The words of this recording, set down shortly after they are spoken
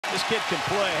This kid can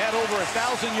play. Had over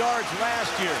 1,000 yards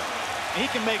last year. He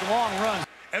can make long runs.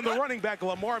 And the running back,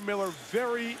 Lamar Miller,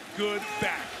 very good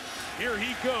back. Here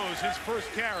he goes, his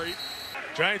first carry.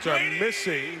 Giants are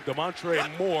missing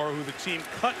Demontre Moore, who the team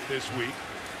cut this week.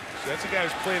 So that's a guy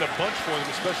who's played a bunch for them,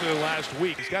 especially last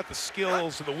week. He's got the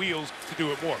skills and the wheels to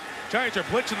do it more. Giants are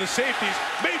blitzing the safeties.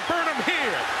 May Burnham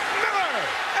here. Miller,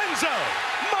 end zone.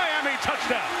 Miami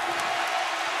touchdown.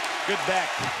 Good back.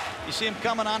 You see him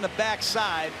coming on the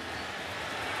backside.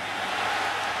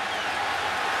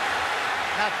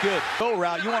 Not good. Go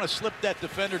route. You want to slip that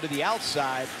defender to the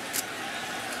outside,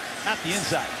 not the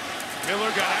inside.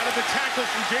 Miller got out of the tackle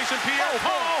from Jason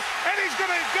Pierre-Paul, and he's going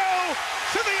to go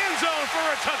to the end zone for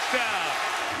a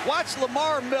touchdown. Watch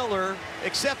Lamar Miller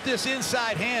accept this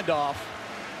inside handoff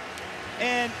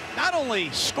and not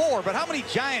only score, but how many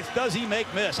Giants does he make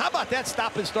miss? How about that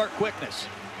stop and start quickness?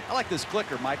 I like this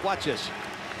clicker, Mike. Watch this.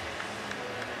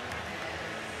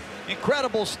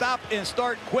 Incredible stop and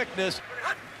start quickness.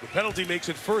 The penalty makes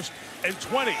it 1st and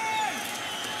 20.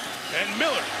 And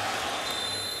Miller.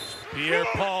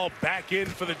 Pierre-Paul back in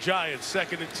for the Giants,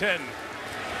 2nd and 10.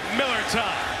 Miller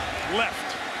time,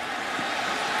 left.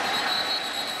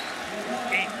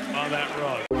 8 on that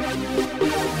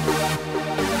run.